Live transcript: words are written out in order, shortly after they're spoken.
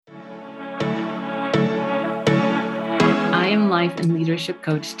am life and leadership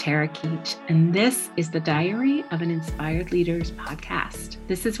coach Tara Keach, and this is the Diary of an Inspired Leaders podcast.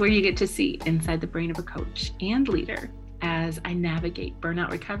 This is where you get to see inside the brain of a coach and leader as I navigate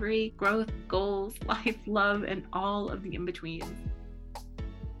burnout recovery, growth, goals, life, love, and all of the in-betweens.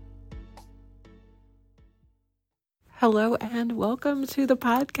 Hello and welcome to the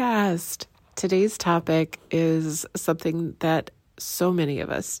podcast. Today's topic is something that so many of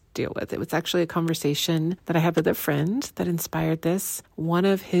us deal with. It was actually a conversation that I had with a friend that inspired this, one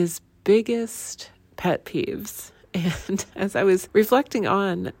of his biggest pet peeves. And as I was reflecting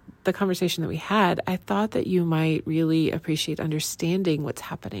on the conversation that we had, I thought that you might really appreciate understanding what's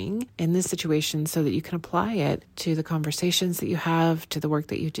happening in this situation so that you can apply it to the conversations that you have, to the work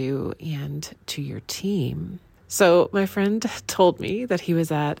that you do, and to your team. So my friend told me that he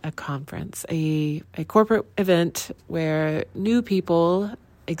was at a conference, a corporate event where new people,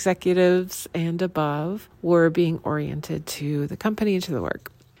 executives and above, were being oriented to the company and to the work.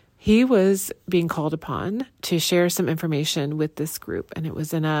 He was being called upon to share some information with this group, and it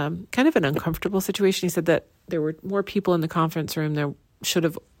was in a kind of an uncomfortable situation. He said that there were more people in the conference room. There should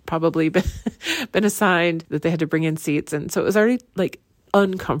have probably been assigned, that they had to bring in seats. And so it was already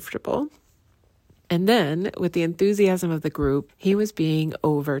uncomfortable. And then with the enthusiasm of the group, he was being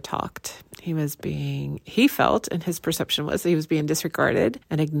over-talked. He felt, and his perception was, that he was being disregarded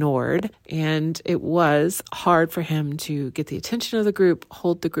and ignored. And it was hard for him to get the attention of the group,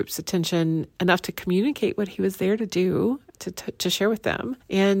 hold the group's attention enough to communicate what he was there to do, to share with them.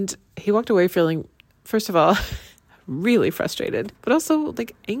 And he walked away feeling, first of all, really frustrated, but also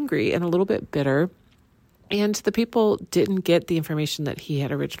angry and a little bit bitter. And the people didn't get the information that he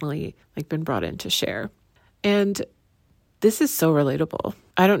had originally been brought in to share. And this is so relatable.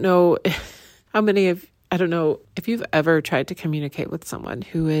 I don't know if you've ever tried to communicate with someone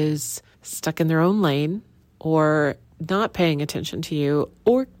who is stuck in their own lane or not paying attention to you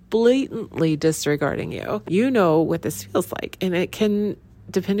or blatantly disregarding you. You know what this feels like. And it can,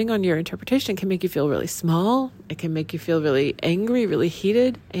 depending on your interpretation, can make you feel really small. It can make you feel really angry, really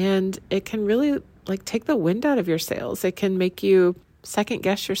heated. And it can really take the wind out of your sails. It can make you second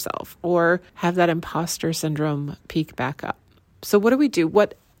guess yourself or have that imposter syndrome peak back up. So what do we do?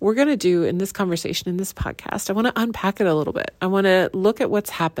 What we're going to do in this conversation, in this podcast, I want to unpack it a little bit. I want to look at what's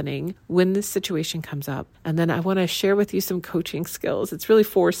happening when this situation comes up. And then I want to share with you some coaching skills. It's really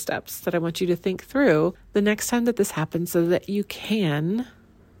 4 steps that I want you to think through the next time that this happens so that you can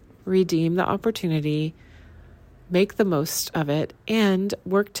redeem the opportunity, make the most of it, and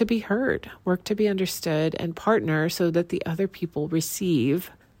work to be heard, work to be understood, and partner so that the other people receive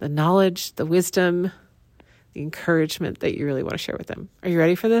the knowledge, the wisdom, the encouragement that you really want to share with them. Are you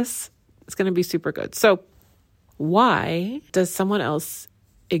ready for this? It's going to be super good. So why does someone else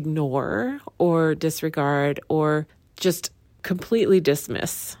ignore or disregard or just completely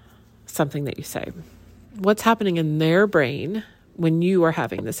dismiss something that you say? What's happening in their brain when you are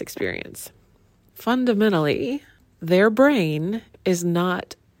having this experience? Fundamentally, their brain is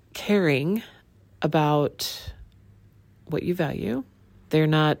not caring about what you value. They're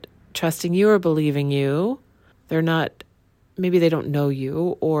not trusting you or believing you. Maybe they don't know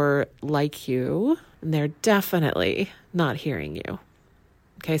you or like you, and they're definitely not hearing you.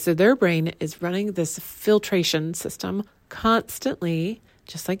 Okay, so their brain is running this filtration system constantly,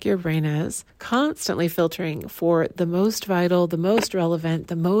 just like your brain is, constantly filtering for the most vital, the most relevant,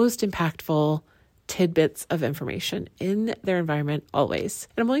 the most impactful tidbits of information in their environment always.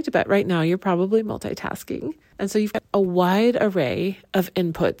 And I'm willing to bet right now you're probably multitasking. And so you've got a wide array of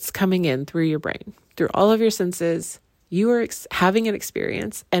inputs coming in through your brain, through all of your senses. You are having an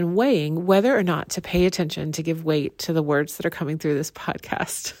experience and weighing whether or not to pay attention, to give weight to the words that are coming through this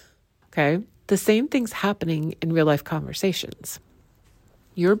podcast. Okay? The same thing's happening in real life conversations.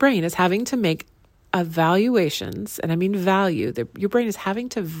 Your brain is having to make evaluations, and I mean value. Your brain is having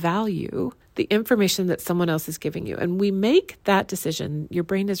to value the information that someone else is giving you. And we make that decision. Your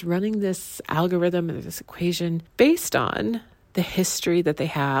brain is running this algorithm and this equation based on the history that they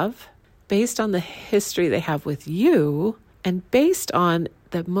have, based on the history they have with you, and based on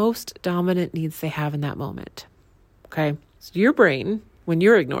the most dominant needs they have in that moment. Okay? So your brain, when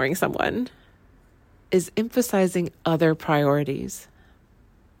you're ignoring someone, is emphasizing other priorities.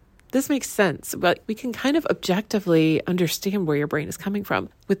 This makes sense, but we can kind of objectively understand where your brain is coming from.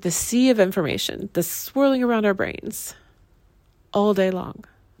 With the sea of information that's swirling around our brains all day long,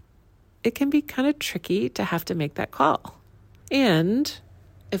 it can be kind of tricky to have to make that call. And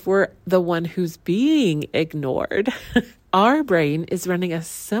if we're the one who's being ignored, our brain is running a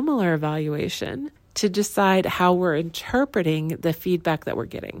similar evaluation to decide how we're interpreting the feedback that we're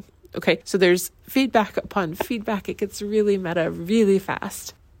getting. Okay, so there's feedback upon feedback. It gets really meta really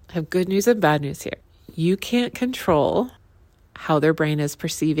fast. I have good news and bad news here. You can't control how their brain is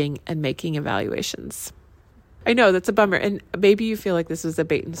perceiving and making evaluations. I know that's a bummer. And maybe you feel like this was a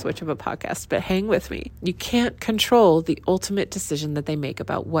bait and switch of a podcast, but hang with me. You can't control the ultimate decision that they make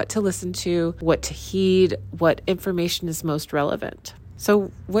about what to listen to, what to heed, what information is most relevant.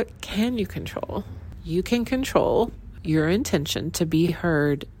 So what can you control? You can control your intention to be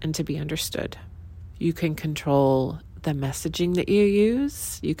heard and to be understood. You can control the messaging that you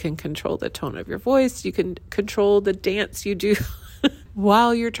use. You can control the tone of your voice. You can control the dance you do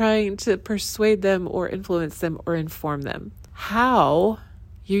while you're trying to persuade them or influence them or inform them. How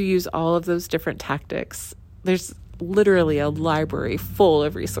you use all of those different tactics. There's literally a library full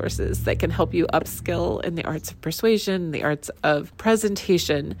of resources that can help you upskill in the arts of persuasion, the arts of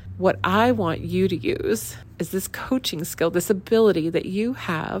presentation. What I want you to use is this coaching skill, this ability that you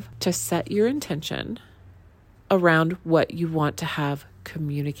have to set your intention around what you want to have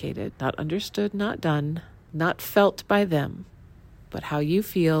communicated, not understood, not done, not felt by them, but how you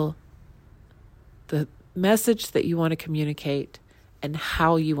feel, the message that you want to communicate, and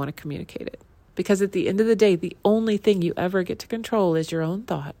how you want to communicate it. Because at the end of the day, the only thing you ever get to control is your own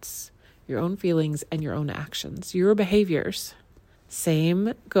thoughts, your own feelings, and your own actions, your behaviors.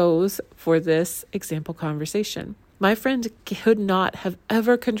 Same goes for this example conversation. My friend could not have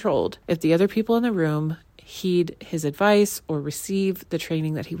ever controlled if the other people in the room heed his advice or receive the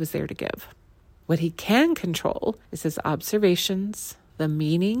training that he was there to give. What he can control is his observations, the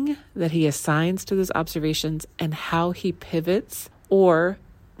meaning that he assigns to those observations, and how he pivots or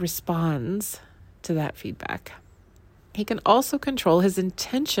responds to that feedback. He can also control his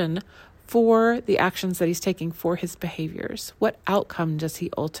intention for the actions that he's taking, for his behaviors. What outcome does he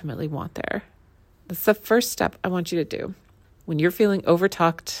ultimately want there? That's the first step I want you to do. When you're feeling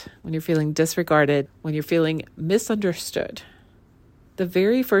overtalked, when you're feeling disregarded, when you're feeling misunderstood, the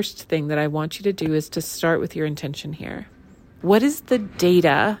very first thing that I want you to do is to start with your intention here. What is the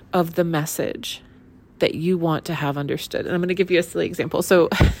data of the message that you want to have understood? And I'm going to give you a silly example. So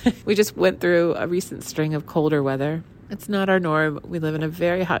we just went through a recent string of colder weather. It's not our norm. We live in a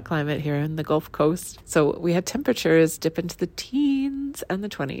very hot climate here in the Gulf Coast. So we had temperatures dip into the teens and the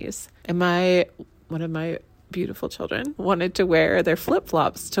 20s. And one of my beautiful children wanted to wear their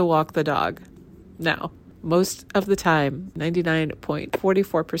flip-flops to walk the dog. Now, most of the time,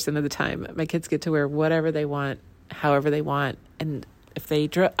 99.44% of the time, my kids get to wear whatever they want, however they want. And if they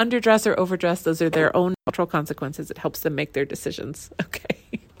underdress or overdress, those are their own natural consequences. It helps them make their decisions.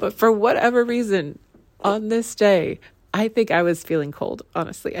 Okay. But for whatever reason, on this day, I think I was feeling cold.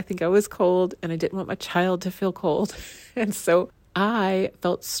 Honestly, I think I was cold and I didn't want my child to feel cold. And so I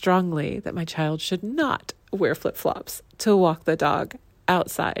felt strongly that my child should not wear flip-flops to walk the dog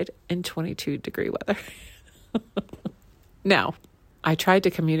outside in 22-degree weather. Now, I tried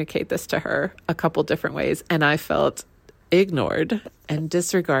to communicate this to her a couple different ways, and I felt ignored and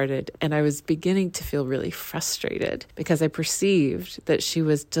disregarded, and I was beginning to feel really frustrated because I perceived that she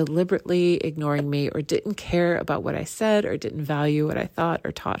was deliberately ignoring me or didn't care about what I said or didn't value what I thought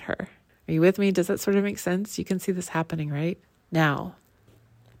or taught her. Are you with me? Does that sort of make sense? You can see this happening, right? Now,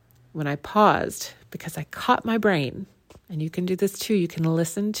 when I paused, because I caught my brain, and you can do this too, you can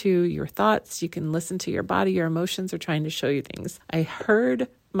listen to your thoughts, you can listen to your body, your emotions are trying to show you things. I heard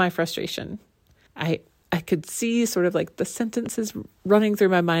my frustration. I could see sort of like the sentences running through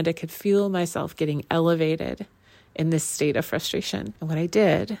my mind. I could feel myself getting elevated in this state of frustration. And what I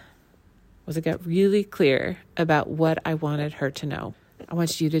did was I got really clear about what I wanted her to know. I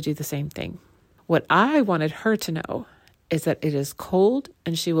want you to do the same thing. What I wanted her to know is that it is cold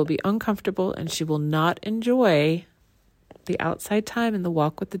and she will be uncomfortable and she will not enjoy the outside time and the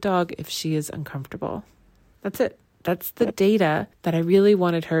walk with the dog if she is uncomfortable. That's it. That's the data that I really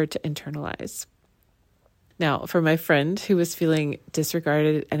wanted her to internalize. Now, for my friend who was feeling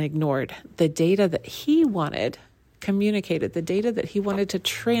disregarded and ignored, the data that he wanted communicated, the data that he wanted to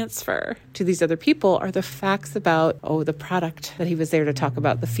transfer to these other people are the facts about, the product that he was there to talk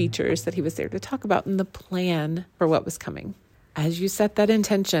about, the features that he was there to talk about, and the plan for what was coming. As you set that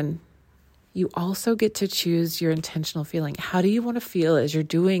intention, you also get to choose your intentional feeling. How do you want to feel as you're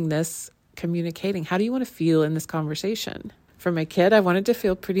doing this communicating? How do you want to feel in this conversation? For my kid, I wanted to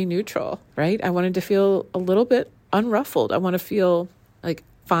feel pretty neutral, right? I wanted to feel a little bit unruffled. I want to feel like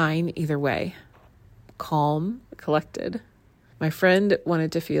fine either way. Calm, collected. My friend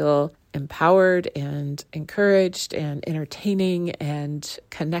wanted to feel empowered and encouraged and entertaining and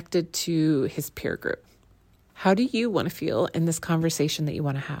connected to his peer group. How do you want to feel in this conversation that you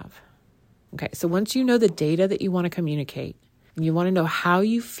want to have? Okay, so once you know the data that you want to communicate, You want to know how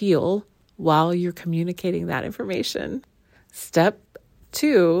you feel while you're communicating that information. Step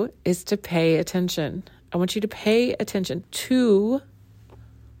 2 is to pay attention. I want you to pay attention to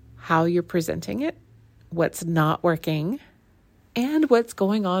how you're presenting it, what's not working, and what's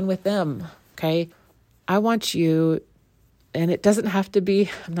going on with them, okay? I want you, and it doesn't have to be,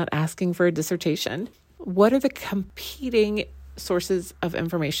 I'm not asking for a dissertation. What are the competing sources of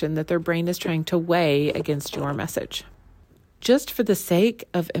information that their brain is trying to weigh against your message? Just for the sake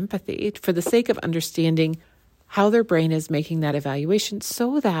of empathy, for the sake of understanding how their brain is making that evaluation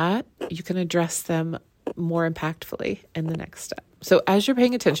so that you can address them more impactfully in the next step. So as you're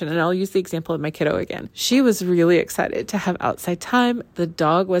paying attention, and I'll use the example of my kiddo again, she was really excited to have outside time. The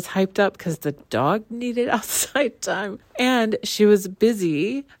dog was hyped up because the dog needed outside time. And she was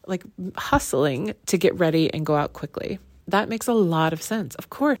busy, like hustling to get ready and go out quickly. That makes a lot of sense. Of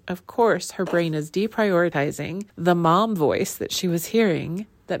course, her brain is deprioritizing the mom voice that she was hearing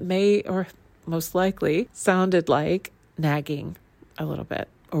that may, or most likely, sounded like nagging a little bit,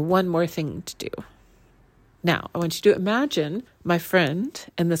 or one more thing to do. Now, I want you to imagine my friend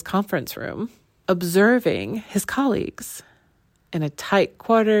in this conference room observing his colleagues in a tight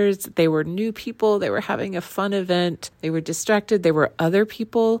quarters. They were new people. They were having a fun event. They were distracted. There were other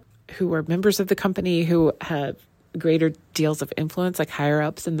people who were members of the company who had greater deals of influence, like higher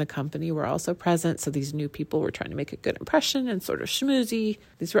ups in the company were also present. So these new people were trying to make a good impression and sort of schmoozy.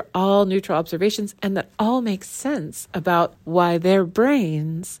 These were all neutral observations, and that all makes sense about why their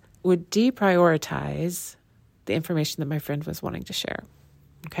brains would deprioritize the information that my friend was wanting to share.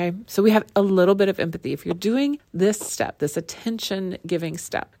 Okay, so we have a little bit of empathy. If you're doing this step, this attention giving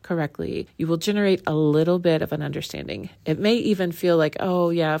step correctly, you will generate a little bit of an understanding. It may even feel like,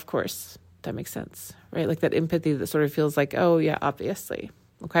 oh yeah, of course, that makes sense, right? Like that empathy that sort of feels like, oh yeah, obviously.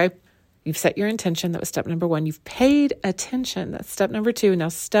 Okay, you've set your intention. That was step number 1. You've paid attention. That's step number 2. Now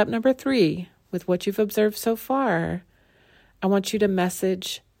step number 3, with what you've observed so far, I want you to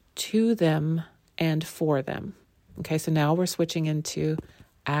message to them and for them. Okay, so now we're switching into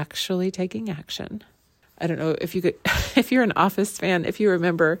actually taking action. I don't know if you could, if you're an Office fan, if you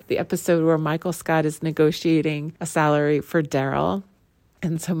remember the episode where Michael Scott is negotiating a salary for Daryl.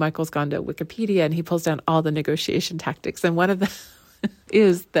 And so Michael's gone to Wikipedia and he pulls down all the negotiation tactics. And one of them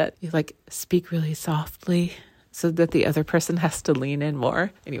is that you speak really softly so that the other person has to lean in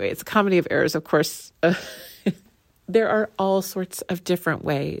more. Anyway, it's a comedy of errors, of course. There are all sorts of different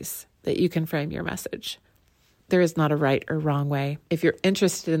ways that you can frame your message. There is not a right or wrong way. If you're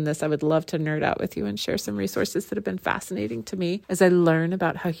interested in this, I would love to nerd out with you and share some resources that have been fascinating to me as I learn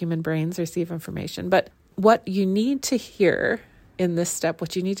about how human brains receive information. But what you need to hear in this step,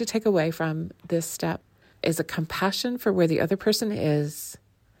 what you need to take away from this step, is a compassion for where the other person is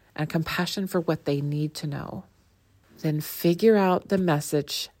and compassion for what they need to know. Then figure out the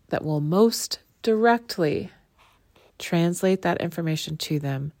message that will most directly translate that information to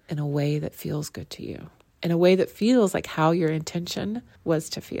them in a way that feels good to you, in a way that feels like how your intention was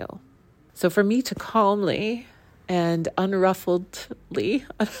to feel. So for me to calmly and unruffled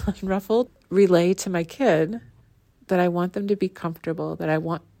relay to my kid that I want them to be comfortable, that I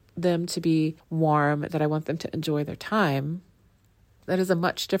want them to be warm, that I want them to enjoy their time, that is a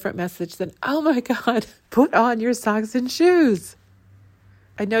much different message than, oh my God, put on your socks and shoes.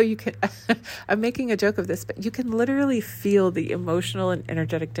 I know you can, I'm making a joke of this, but you can literally feel the emotional and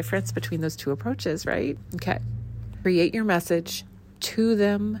energetic difference between those two approaches, right? Okay. Create your message to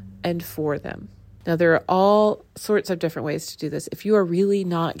them and for them. Now, there are all sorts of different ways to do this. If you are really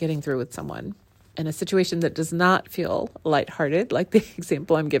not getting through with someone in a situation that does not feel lighthearted, like the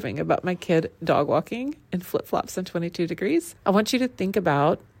example I'm giving about my kid dog walking in flip-flops in 22 degrees, I want you to think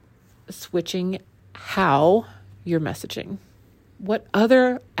about switching how you're messaging. What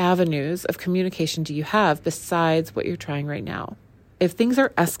other avenues of communication do you have besides what you're trying right now? If things are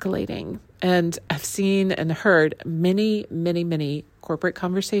escalating, and I've seen and heard many, many, many corporate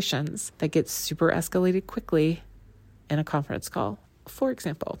conversations that get super escalated quickly in a conference call. For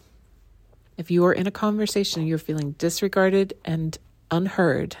example, if you are in a conversation, you're feeling disregarded and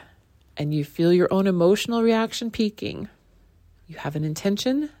unheard, and you feel your own emotional reaction peaking, you have an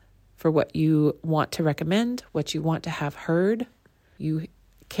intention for what you want to recommend, what you want to have heard. You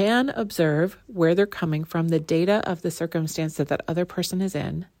can observe where they're coming from, the data of the circumstance that that other person is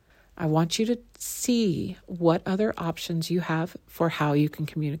in. I want you to see what other options you have for how you can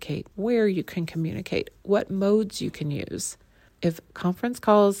communicate, where you can communicate, what modes you can use. If conference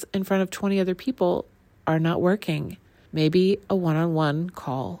calls in front of 20 other people are not working, maybe a one-on-one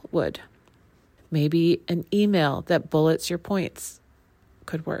call would. Maybe an email that bullets your points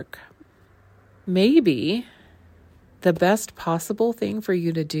could work. Maybe the best possible thing for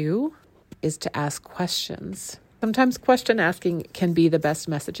you to do is to ask questions. Sometimes question asking can be the best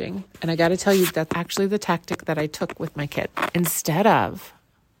messaging. And I got to tell you, that's actually the tactic that I took with my kid. Instead of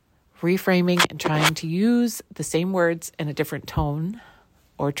reframing and trying to use the same words in a different tone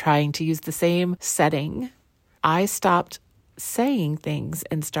or trying to use the same setting, I stopped saying things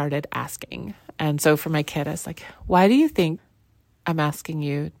and started asking. And so for my kid, I was like, why do you think I'm asking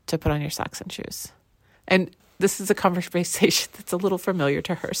you to put on your socks and shoes? And this is a conversation that's a little familiar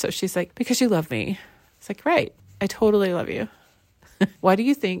to her. So she's like, because you love me. It's like, right. I totally love you. Why do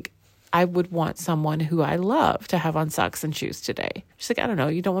you think I would want someone who I love to have on socks and shoes today? She's like, I don't know.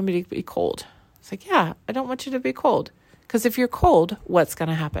 You don't want me to be cold. It's like, yeah, I don't want you to be cold. Because if you're cold, what's going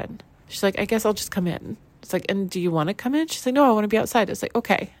to happen? She's like, I guess I'll just come in. It's like, and do you want to come in? She's like, no, I want to be outside. It's like,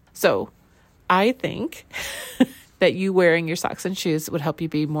 okay. So I think that you wearing your socks and shoes would help you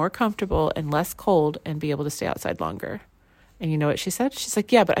be more comfortable and less cold and be able to stay outside longer. And you know what she said? She's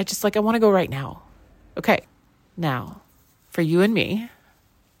like, yeah, but I want to go right now. Okay. Now, for you and me,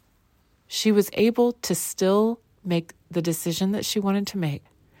 she was able to still make the decision that she wanted to make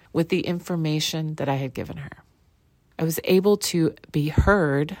with the information that I had given her. I was able to be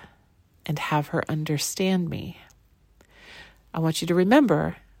heard and have her understand me. I want you to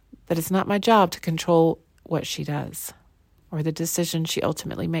remember that it's not my job to control what she does or the decision she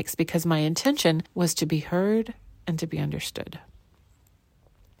ultimately makes, because my intention was to be heard and to be understood.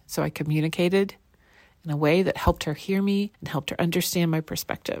 So I communicated in a way that helped her hear me and helped her understand my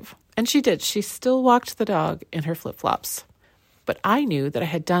perspective. And she did. She still walked the dog in her flip-flops. But I knew that I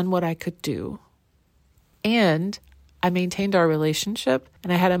had done what I could do. And I maintained our relationship,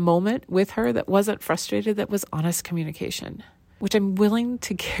 and I had a moment with her that wasn't frustrated, that was honest communication, which I'm willing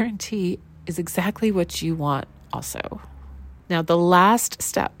to guarantee is exactly what you want also. Now, the last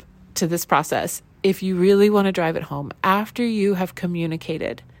step to this process, if you really want to drive it home, after you have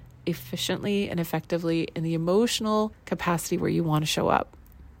communicated efficiently and effectively in the emotional capacity where you want to show up,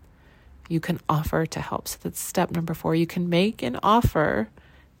 you can offer to help. So that's step number 4. You can make an offer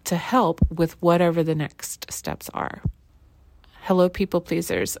to help with whatever the next steps are. Hello, people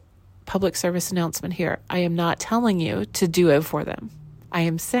pleasers. Public service announcement here. I am not telling you to do it for them. I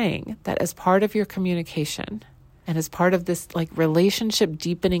am saying that as part of your communication and as part of this relationship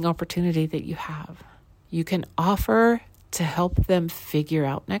deepening opportunity that you have, you can offer to help them figure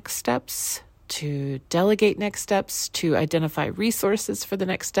out next steps, to delegate next steps, to identify resources for the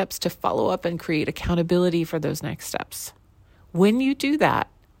next steps, to follow up and create accountability for those next steps. When you do that,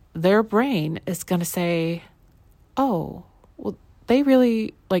 their brain is going to say, oh, well, they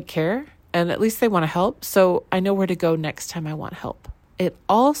really care, and at least they want to help, so I know where to go next time I want help. It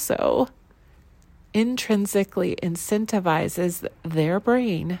also intrinsically incentivizes their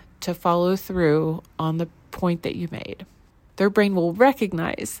brain to follow through on the point that you made. Their brain will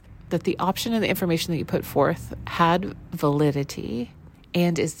recognize that the option and the information that you put forth had validity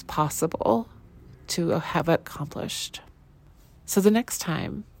and is possible to have accomplished. So the next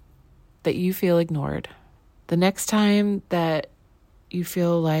time that you feel ignored, the next time that you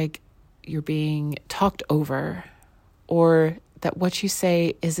feel like you're being talked over, or that what you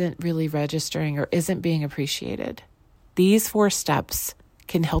say isn't really registering or isn't being appreciated, these 4 steps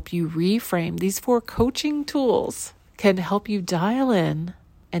can help you reframe. These 4 coaching tools can help you dial in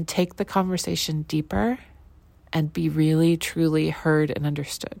and take the conversation deeper and be really, truly heard and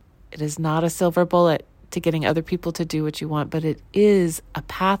understood. It is not a silver bullet to getting other people to do what you want, but it is a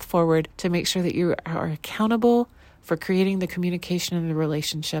path forward to make sure that you are accountable for creating the communication and the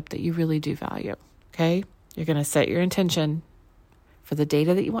relationship that you really do value. Okay? You're going to set your intention for the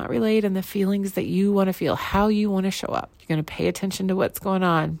data that you want relayed and the feelings that you want to feel, how you want to show up. You're going to pay attention to what's going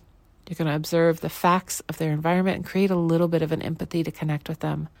on. You're going to observe the facts of their environment and create a little bit of an empathy to connect with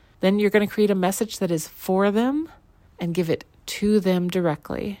them. Then you're going to create a message that is for them and give it to them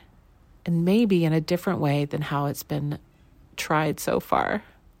directly, and maybe in a different way than how it's been tried so far.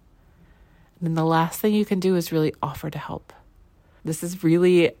 And then the last thing you can do is really offer to help. This is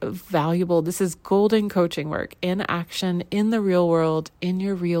really valuable. This is golden coaching work in action, in the real world, in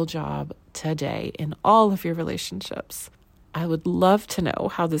your real job today, in all of your relationships. I would love to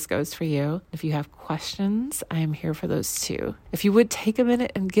know how this goes for you. If you have questions, I am here for those too. If you would take a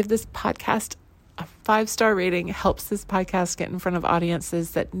minute and give this podcast a 5-star rating, helps this podcast get in front of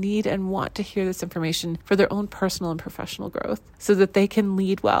audiences that need and want to hear this information for their own personal and professional growth, so that they can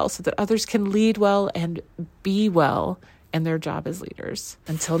lead well, so that others can lead well and be well in their job as leaders.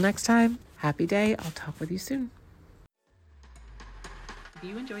 Until next time, happy day. I'll talk with you soon. If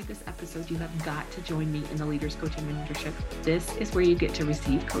you enjoyed this episode, you have got to join me in the Leaders Coaching Mentorship. This is where you get to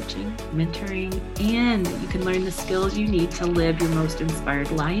receive coaching, mentoring, and you can learn the skills you need to live your most inspired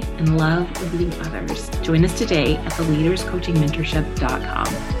life and love leading others. Join us today at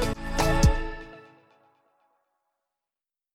theleaderscoachingmentorship.com.